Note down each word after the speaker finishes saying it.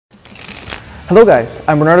Hello guys,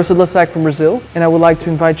 I'm Bernardo Sedlacek from Brazil, and I would like to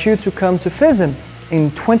invite you to come to FISM in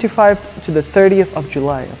 25 to the 30th of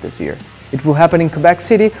July of this year. It will happen in Quebec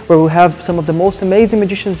City, where we'll have some of the most amazing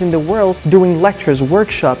magicians in the world doing lectures,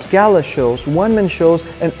 workshops, gala shows, one-man shows,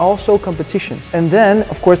 and also competitions. And then,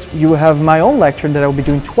 of course, you will have my own lecture that I will be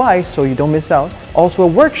doing twice, so you don't miss out. Also a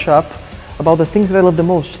workshop about the things that I love the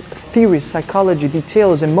most: theory, psychology,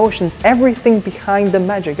 details, emotions, everything behind the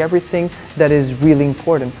magic, everything that is really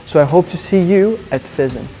important. So I hope to see you at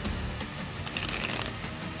FISM.